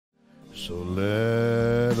So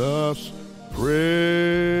let us praise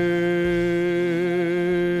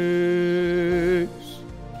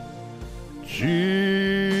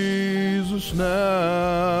Jesus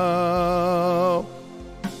now,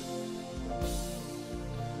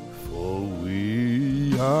 for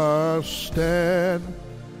we are standing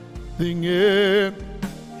in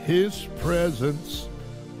His presence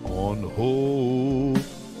on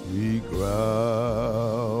holy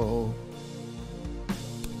ground.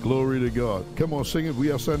 Glory to God. Come on, sing it.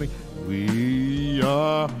 We are standing. We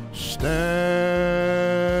are standing.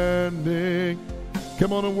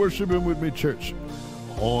 Come on and worship Him with me, church.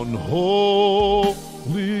 On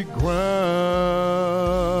holy ground.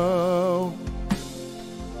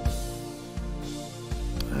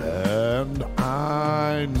 And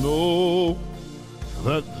I know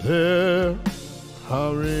that there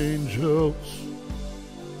are angels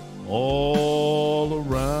all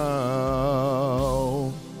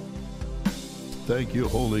around. Thank you,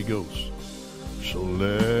 Holy Ghost. So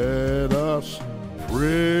let us pray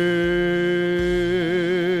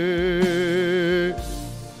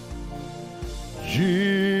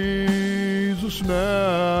Jesus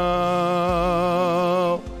now.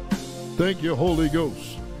 Thank you, Holy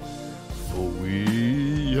Ghost. For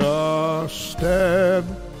we are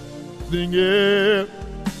standing in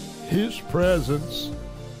His presence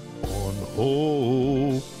on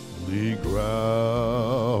holy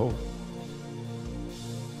ground.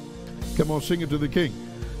 Come on, sing it to the King.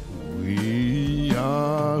 We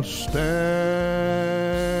are standing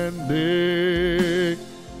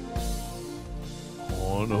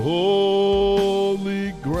on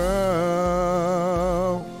holy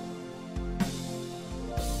ground,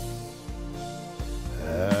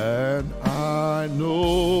 and I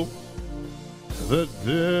know that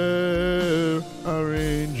there are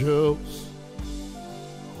angels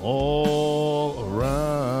all around.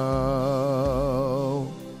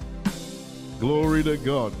 Glory to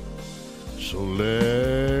God. So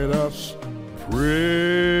let us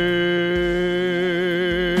praise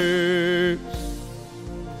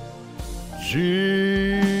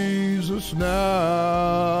Jesus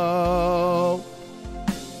now.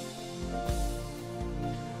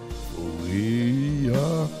 For we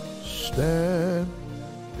are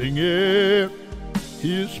standing in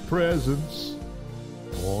His presence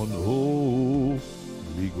on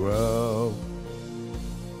holy ground.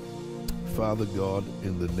 Father God,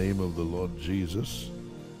 in the name of the Lord Jesus,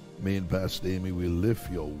 me and Pastor Aimee, we lift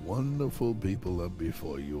your wonderful people up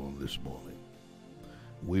before you on this morning.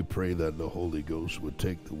 We pray that the Holy Ghost would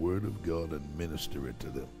take the word of God and minister it to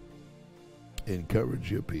them. Encourage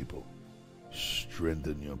your people.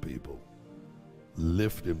 Strengthen your people.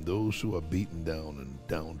 Lift them, those who are beaten down and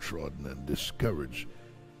downtrodden and discouraged,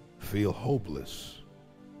 feel hopeless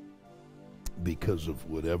because of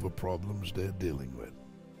whatever problems they're dealing with.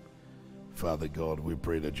 Father God, we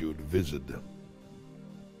pray that you would visit them.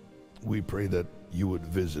 We pray that you would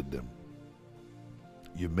visit them.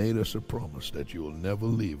 You made us a promise that you will never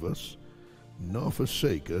leave us, nor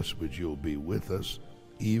forsake us, but you'll be with us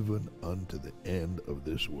even unto the end of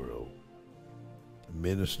this world.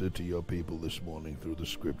 Minister to your people this morning through the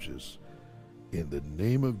scriptures. In the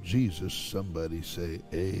name of Jesus, somebody say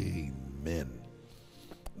amen.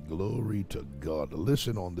 Glory to God.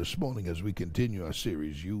 Listen, on this morning as we continue our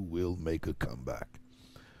series, You Will Make a Comeback.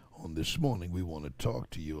 On this morning, we want to talk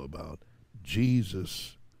to you about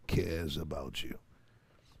Jesus cares about you.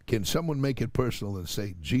 Can someone make it personal and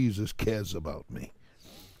say, Jesus cares about me?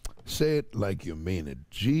 Say it like you mean it.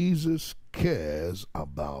 Jesus cares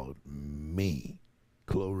about me.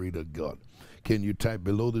 Glory to God. Can you type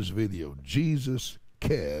below this video, Jesus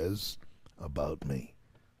cares about me?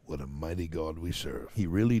 What a mighty God we serve. He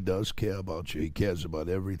really does care about you. He cares about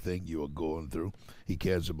everything you are going through. He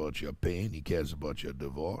cares about your pain. He cares about your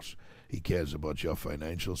divorce. He cares about your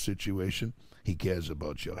financial situation. He cares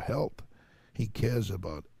about your health. He cares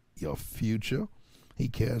about your future. He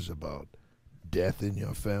cares about death in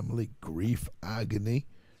your family, grief, agony.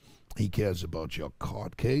 He cares about your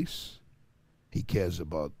court case. He cares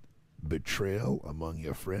about betrayal among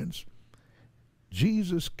your friends.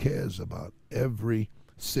 Jesus cares about every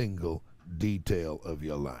single detail of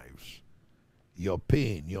your lives. Your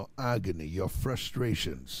pain, your agony, your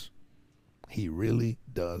frustrations. He really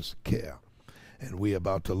does care. And we're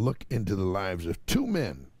about to look into the lives of two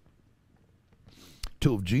men,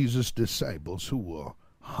 two of Jesus' disciples who were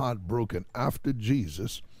heartbroken after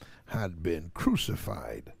Jesus had been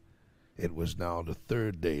crucified. It was now the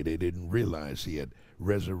third day. They didn't realize he had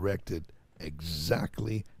resurrected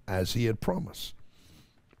exactly as he had promised.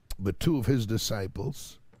 But two of his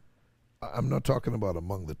disciples, I'm not talking about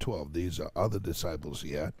among the 12, these are other disciples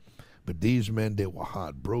he had, But these men, they were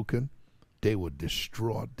heartbroken. They were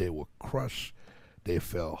distraught. They were crushed. They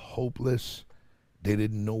felt hopeless. They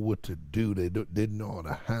didn't know what to do. They didn't know how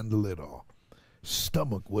to handle it or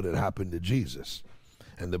stomach what had happened to Jesus.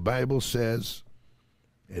 And the Bible says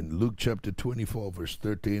in Luke chapter 24, verse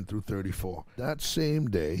 13 through 34, that same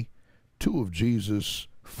day, two of Jesus'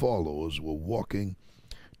 followers were walking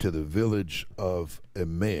to the village of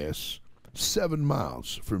Emmaus, 7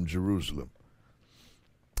 miles from Jerusalem.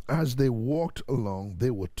 As they walked along,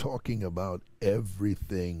 they were talking about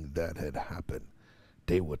everything that had happened.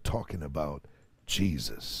 They were talking about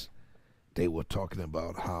Jesus. They were talking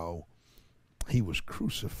about how he was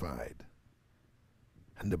crucified.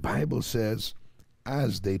 And the Bible says,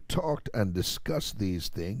 as they talked and discussed these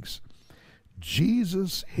things,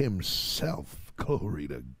 Jesus himself, glory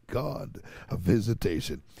to God, a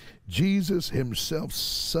visitation, Jesus himself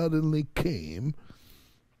suddenly came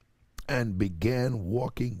and began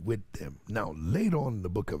walking with them. Now, later on in the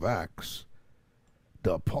book of Acts,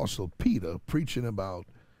 the Apostle Peter, preaching about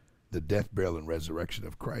the death, burial, and resurrection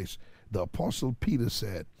of Christ, the Apostle Peter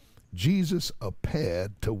said, Jesus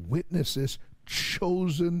appeared to witnesses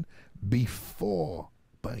chosen before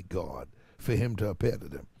by God for him to appear to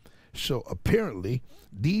them. So apparently,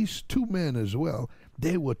 these two men as well,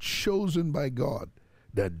 they were chosen by God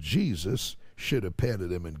that Jesus should appear to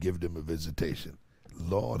them and give them a visitation.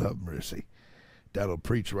 Lord have mercy. That'll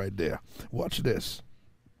preach right there. Watch this.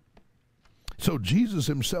 So Jesus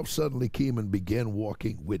himself suddenly came and began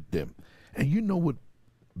walking with them. And you know what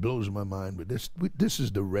blows my mind with this? This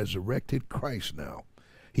is the resurrected Christ now.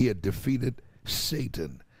 He had defeated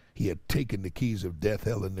Satan. He had taken the keys of death,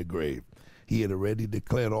 hell, and the grave. He had already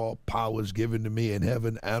declared all power is given to me in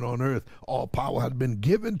heaven and on earth. All power had been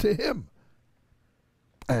given to him.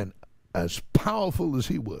 And as powerful as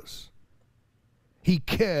he was, he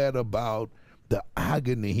cared about the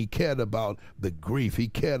agony. He cared about the grief. He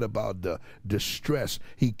cared about the distress.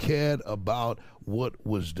 He cared about what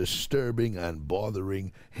was disturbing and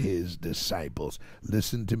bothering his disciples.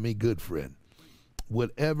 Listen to me, good friend.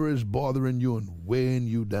 Whatever is bothering you and weighing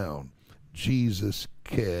you down, Jesus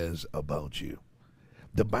cares about you.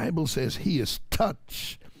 The Bible says he is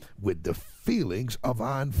touched with the feelings of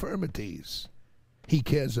our infirmities. He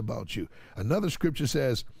cares about you. Another scripture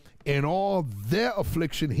says, in all their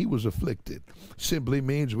affliction, he was afflicted. Simply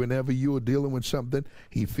means whenever you are dealing with something,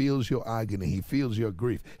 he feels your agony. He feels your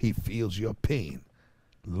grief. He feels your pain.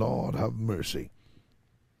 Lord have mercy.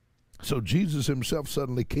 So Jesus himself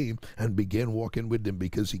suddenly came and began walking with them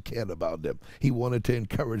because he cared about them. He wanted to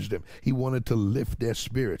encourage them. He wanted to lift their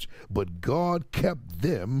spirits. But God kept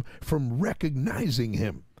them from recognizing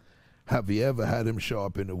him. Have you ever had him show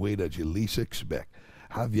up in a way that you least expect?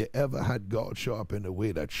 Have you ever had God show up in a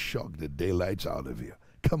way that shocked the daylights out of you?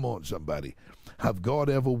 Come on, somebody. Have God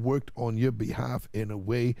ever worked on your behalf in a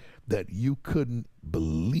way that you couldn't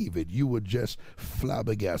believe it? You were just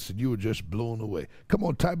flabbergasted. You were just blown away. Come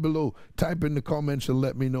on, type below. Type in the comments and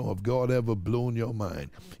let me know if God ever blown your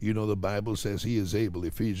mind. You know, the Bible says he is able,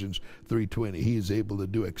 Ephesians 3:20, he is able to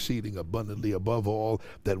do exceeding abundantly above all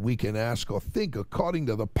that we can ask or think according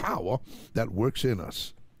to the power that works in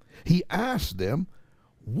us. He asked them,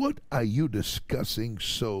 what are you discussing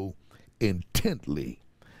so intently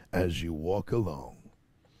as you walk along?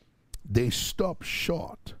 They stopped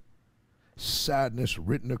short, sadness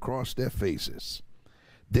written across their faces.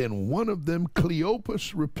 Then one of them,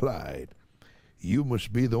 Cleopas, replied, you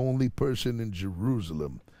must be the only person in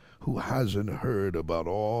Jerusalem who hasn't heard about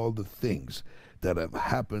all the things that have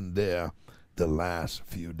happened there the last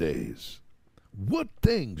few days. What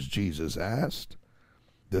things? Jesus asked.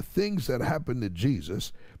 The things that happened to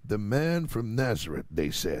Jesus, the man from Nazareth,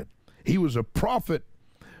 they said. He was a prophet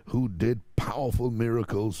who did powerful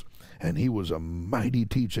miracles, and he was a mighty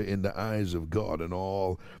teacher in the eyes of God and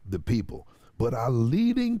all the people. But our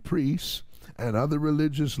leading priests and other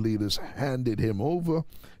religious leaders handed him over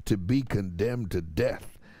to be condemned to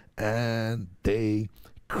death, and they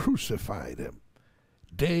crucified him.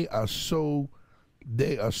 They are so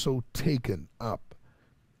taken up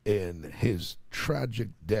in his tragic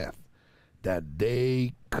death that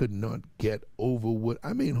they could not get over what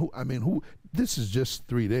who this is just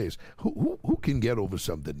 3 days. Who can get over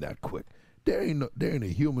something that quick? There ain't a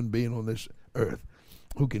human being on this earth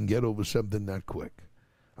who can get over something that quick.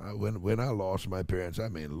 When I lost my parents,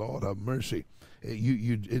 Lord have mercy,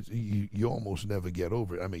 you almost never get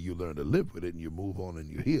over it. You learn to live with it and you move on and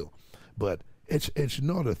you heal, but it's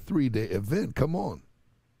not a 3-day event. Come on.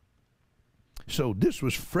 So this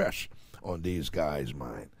was fresh on these guys'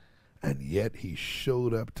 mind, and yet he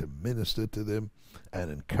showed up to minister to them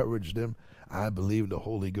and encourage them. I believe the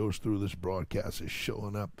Holy Ghost through this broadcast is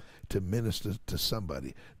showing up to minister to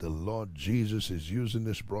somebody. The Lord Jesus is using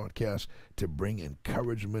this broadcast to bring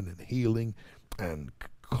encouragement and healing and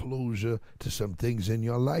closure to some things in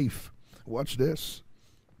your life. Watch this.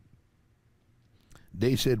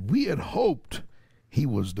 They said, we had hoped he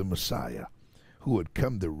was the Messiah who had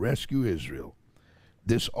come to rescue Israel.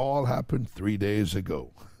 This all happened 3 days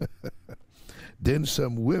ago. Then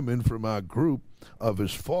some women from our group of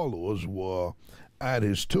his followers were at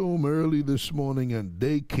his tomb early this morning, and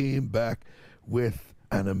they came back with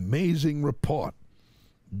an amazing report.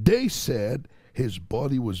 They said his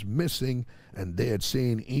body was missing, and they had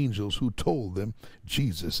seen angels who told them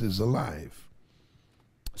Jesus is alive.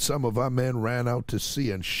 Some of our men ran out to see,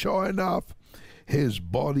 and sure enough, his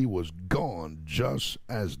body was gone, just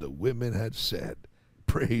as the women had said.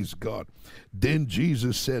 Praise God. Then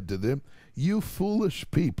Jesus said to them, you foolish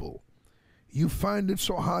people, you find it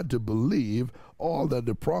so hard to believe all that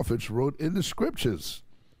the prophets wrote in the scriptures.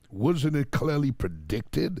 Wasn't it clearly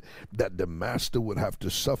predicted that the master would have to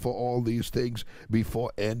suffer all these things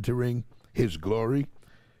before entering his glory?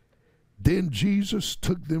 Then Jesus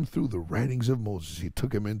took them through the writings of Moses. He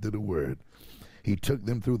took them into the Word. He took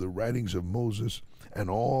them through the writings of Moses and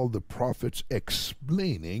all the prophets,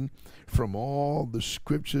 explaining from all the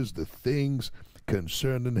scriptures the things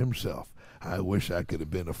concerning himself. I wish I could have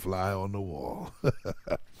been a fly on the wall.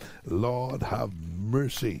 Lord, have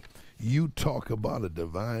mercy. You talk about a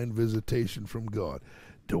divine visitation from God.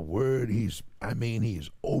 The Word, he's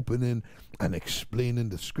opening and explaining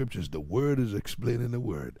the scriptures. The Word is explaining the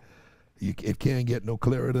Word. It can't get no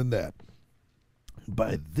clearer than that.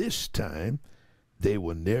 By this time, they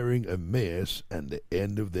were nearing Emmaus and the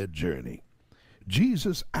end of their journey.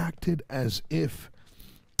 Jesus acted as if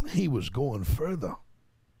he was going further.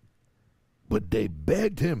 But they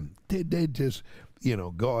begged him. They just,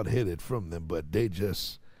 God hid it from them, but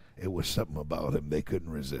it was something about him they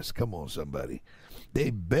couldn't resist. Come on, somebody. They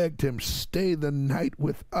begged him, stay the night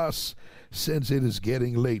with us, since it is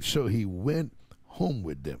getting late. So he went home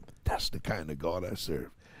with them. That's the kind of God I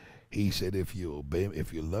serve. He said, if you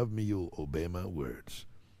love me, you'll obey my words.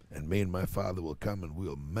 And me and my Father will come and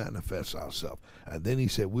we'll manifest ourselves. And then he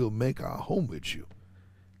said, we'll make our home with you.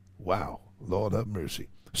 Wow, Lord have mercy.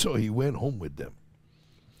 So he went home with them.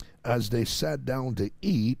 As they sat down to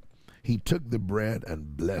eat, he took the bread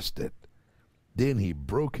and blessed it. Then he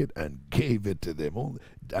broke it and gave it to them.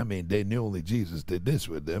 They knew only Jesus did this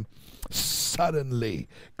with them. Suddenly,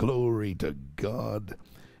 glory to God,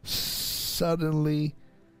 suddenly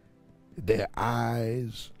their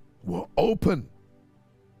eyes were open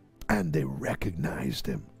and they recognized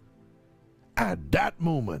him. At that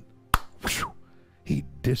moment, whew, he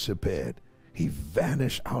disappeared. He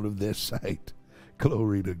vanished out of their sight.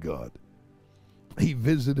 Glory to God. He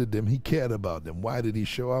visited them. He cared about them. Why did he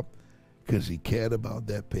show up? Because he cared about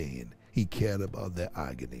their pain. He cared about their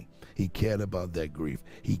agony. He cared about their grief.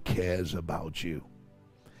 He cares about you.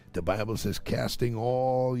 The Bible says, casting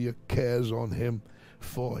all your cares on him,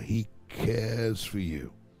 for he cares for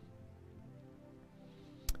you.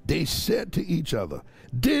 They said to each other,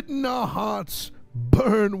 didn't our hearts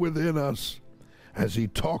burn within us as he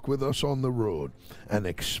talked with us on the road and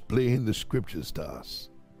explained the scriptures to us?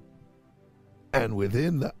 And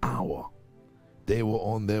within the hour, they were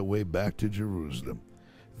on their way back to Jerusalem.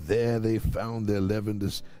 There they found the 11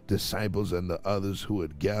 disciples and the others who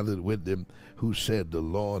had gathered with them, who said, the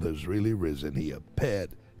Lord has really risen. He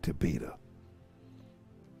appeared to Peter.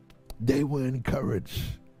 They were encouraged.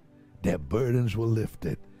 Their burdens were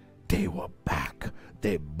lifted. They were back.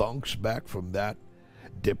 They bounced back from that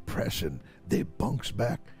depression. They bounced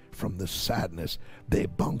back from the sadness. They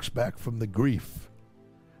bounced back from the grief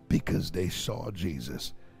because they saw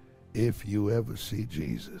Jesus. If you ever see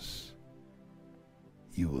Jesus,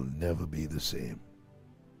 you will never be the same.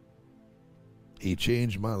 He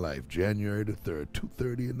changed my life January the 3rd,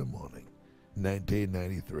 2:30 in the morning,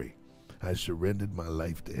 1993. I surrendered my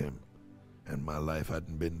life to him, and my life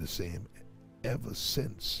hadn't been the same ever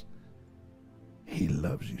since. He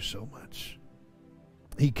loves you so much.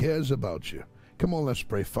 He cares about you. Come on, let's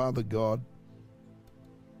pray. Father God,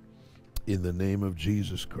 in the name of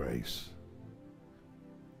Jesus Christ,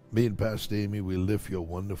 me and Pastor Aimee, we lift your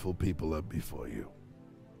wonderful people up before you.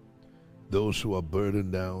 Those who are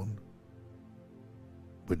burdened down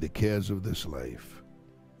with the cares of this life,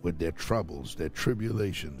 with their troubles, their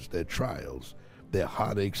tribulations, their trials, their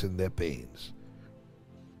heartaches and their pains.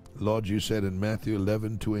 Lord, you said in Matthew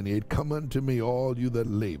 11:28, come unto me, all you that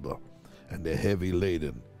labor and are heavy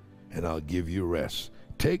laden, and I'll give you rest.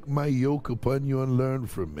 Take my yoke upon you and learn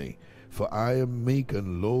from me, For I am meek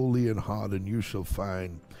and lowly in heart, and you shall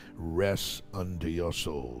find rest unto your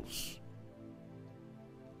souls.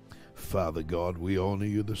 Father God, we honor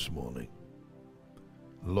you this morning.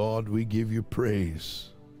 Lord, we give you praise.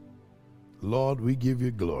 Lord, we give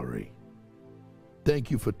you glory.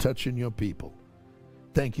 Thank you for touching your people.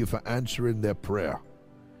 Thank you for answering their prayer.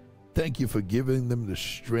 Thank you for giving them the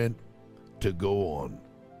strength to go on.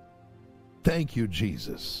 Thank you,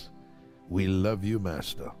 Jesus. We love you,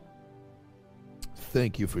 Master.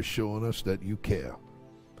 Thank you for showing us that you care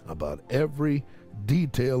about every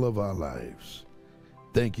detail of our lives.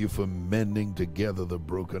 Thank you for mending together the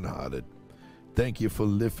brokenhearted. Thank you for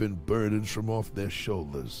lifting burdens from off their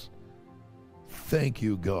shoulders. Thank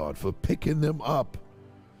you, God, for picking them up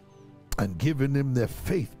and giving them their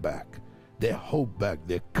faith back, their hope back,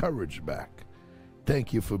 their courage back.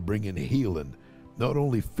 Thank you for bringing healing, not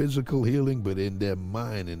only physical healing, but in their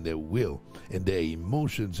mind, in their will, in their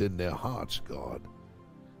emotions, in their hearts, God.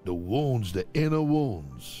 The wounds, the inner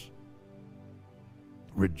wounds,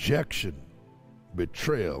 rejection,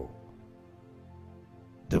 betrayal,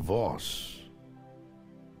 divorce.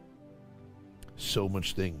 So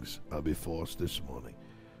much things are before us this morning,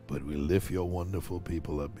 but we lift your wonderful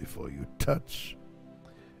people up before you. Touch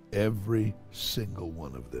every single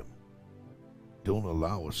one of them. Don't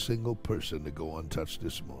allow a single person to go untouched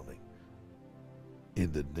this morning.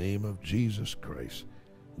 In the name of Jesus Christ,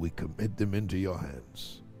 we commit them into your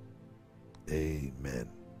hands. Amen.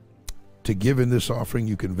 To give in this offering,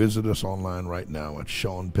 you can visit us online right now at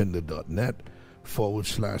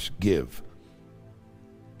seanpinder.net/give.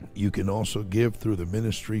 You can also give through the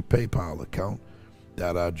ministry PayPal account.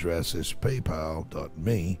 That address is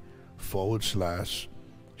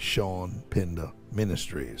paypal.me/Sean Pinder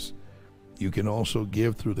Ministries. You can also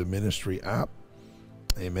give through the ministry app.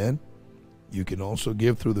 Amen. You can also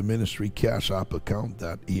give through the ministry Cash App account.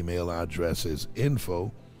 That email address is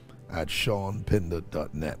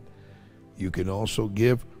info@seanpinder.net. You can also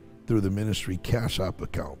give through the ministry Cash App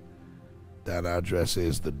account. That address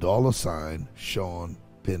is the $Sean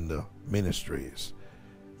Pinder Ministries.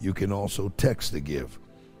 You can also text to give.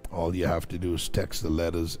 All you have to do is text the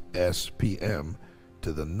letters SPM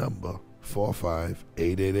to the number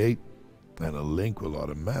 45888, and a link will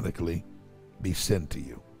automatically be sent to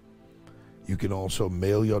you. You can also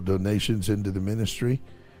mail your donations into the ministry.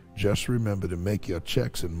 Just remember to make your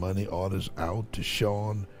checks and money orders out to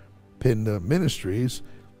Sean Pinder Ministries,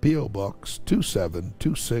 P.O. Box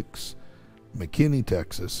 2726, McKinney,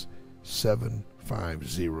 Texas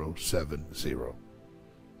 75070.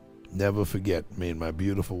 Never forget, me and my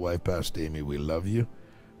beautiful wife, Pastor Aimee, we love you,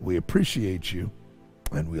 we appreciate you,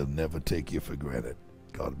 and we'll never take you for granted.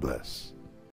 God bless.